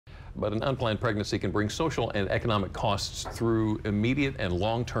But an unplanned pregnancy can bring social and economic costs through immediate and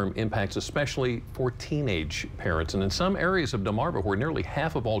long-term impacts, especially for teenage parents. And in some areas of Delmarva, where nearly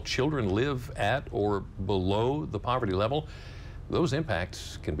half of all children live at or below the poverty level, those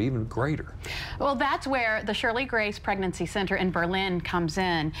impacts can be even greater. Well, that's where the Shirley Grace Pregnancy Center in Berlin comes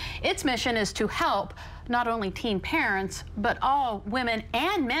in. Its mission is to help not only teen parents, but all women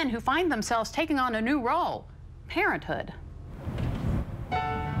and men who find themselves taking on a new role, parenthood.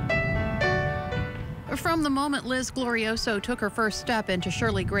 From the moment Liz Glorioso took her first step into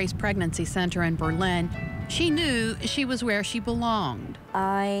Shirley Grace Pregnancy Center in Berlin, she knew she was where she belonged.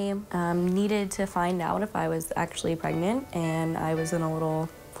 I needed to find out if I was actually pregnant, and I was in a little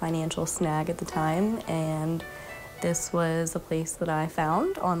financial snag at the time, and this was a place that I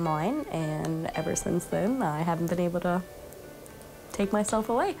found online, and ever since then I haven't been able to take myself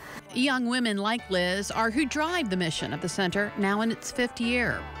away. Young women like Liz are who drive the mission of the center, now in its 5th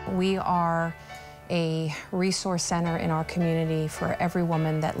year. We are a resource center in our community for every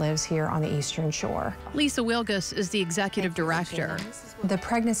woman that lives here on the Eastern Shore. Lisa Wilgus is the executive director. The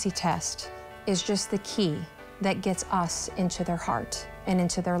pregnancy test is just the key that gets us into their heart and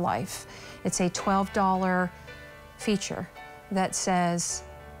into their life. It's a $12 feature that says,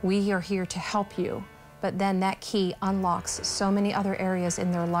 we are here to help you, but then that key unlocks so many other areas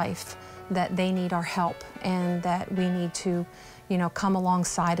in their life that they need our help and that we need to come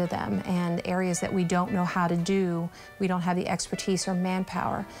alongside of them, and areas that we don't know how to do, we don't have the expertise or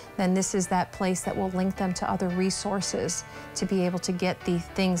manpower, then this is that place that will link them to other resources to be able to get the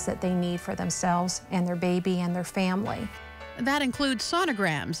things that they need for themselves and their baby and their family. That includes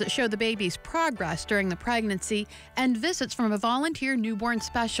sonograms that show the baby's progress during the pregnancy and visits from a volunteer newborn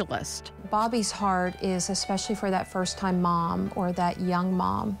specialist. Bobby's heart is especially for that first-time mom or that young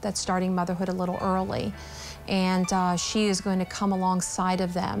mom that's starting motherhood a little early. And she is going to come alongside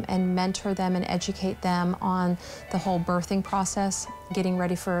of them and mentor them and educate them on the whole birthing process, getting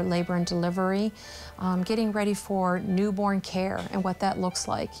ready for labor and delivery, getting ready for newborn care and what that looks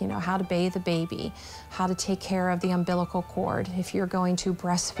like, how to bathe the baby, how to take care of the umbilical cord, if you're going to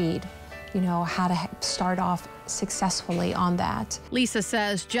breastfeed, how to start off successfully on that. Lisa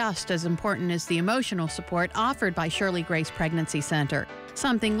says just as important is the emotional support offered by Shirley Grace Pregnancy Center,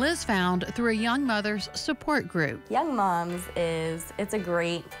 something Liz found through a young mother's support group. Young Moms it's a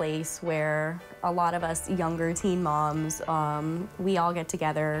great place where a lot of us younger teen moms, we all get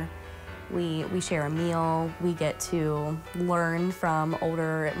together, we share a meal, we get to learn from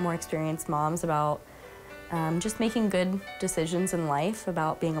older, more experienced moms about just making good decisions in life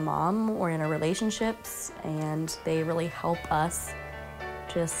about being a mom or in our relationships, and they really help us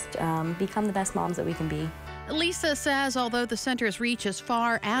just become the best moms that we can be. Lisa says although the center's reach is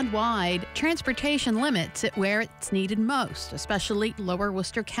far and wide, transportation limits it where it's needed most, especially Lower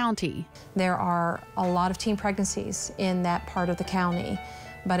Worcester County. There are a lot of teen pregnancies in that part of the county,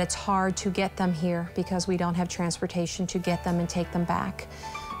 but it's hard to get them here because we don't have transportation to get them and take them back,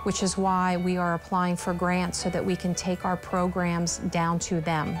 which is why we are applying for grants so that we can take our programs down to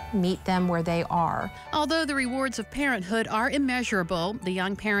them, meet them where they are. Although the rewards of parenthood are immeasurable, the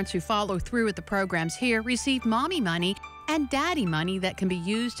young parents who follow through with the programs here receive mommy money and daddy money that can be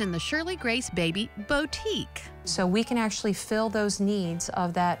used in the Shirley Grace Baby Boutique. So we can actually fill those needs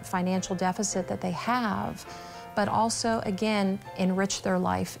of that financial deficit that they have, but also, again, enrich their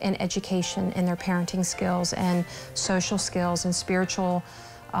life in education, in their parenting skills and social skills and spiritual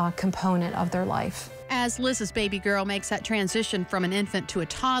component of their life. As Liz's baby girl makes that transition from an infant to a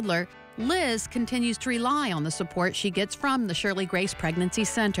toddler, Liz continues to rely on the support she gets from the Shirley Grace Pregnancy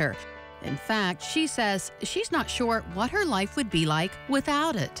Center. In fact, she says she's not sure what her life would be like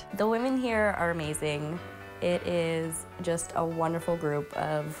without it. The women here are amazing. It is just a wonderful group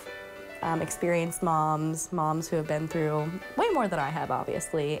of experienced moms who have been through way more than I have,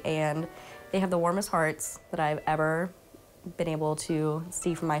 obviously, and they have the warmest hearts that I've ever been able to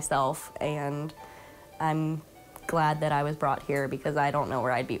see for myself, and I'm glad that I was brought here because I don't know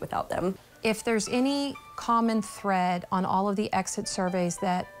where I'd be without them. If there's any common thread on all of the exit surveys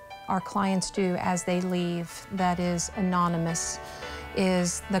that our clients do as they leave that is anonymous,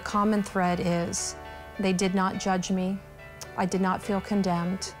 is the common thread is they did not judge me, I did not feel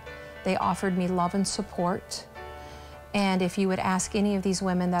condemned, they offered me love and support, and if you would ask any of these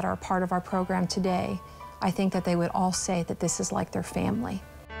women that are part of our program today, I think that they would all say that this is like their family.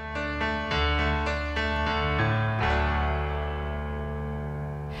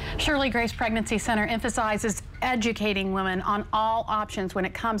 Shirley Grace Pregnancy Center emphasizes educating women on all options when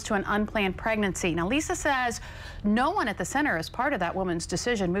it comes to an unplanned pregnancy. Now, Lisa says no one at the center is part of that woman's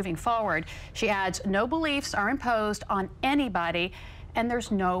decision moving forward. She adds no beliefs are imposed on anybody, and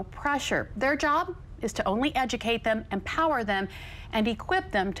there's no pressure. Their job is to only educate them, empower them, and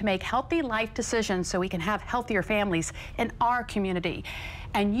equip them to make healthy life decisions so we can have healthier families in our community.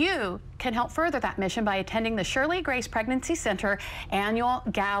 And you can help further that mission by attending the Shirley Grace Pregnancy Center annual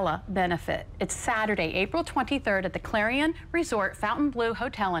gala benefit. It's Saturday, April 23rd at the Clarion Resort Fontainebleau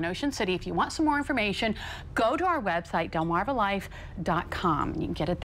Hotel in Ocean City. If you want some more information, go to our website, delmarvalife.com. You can get it there.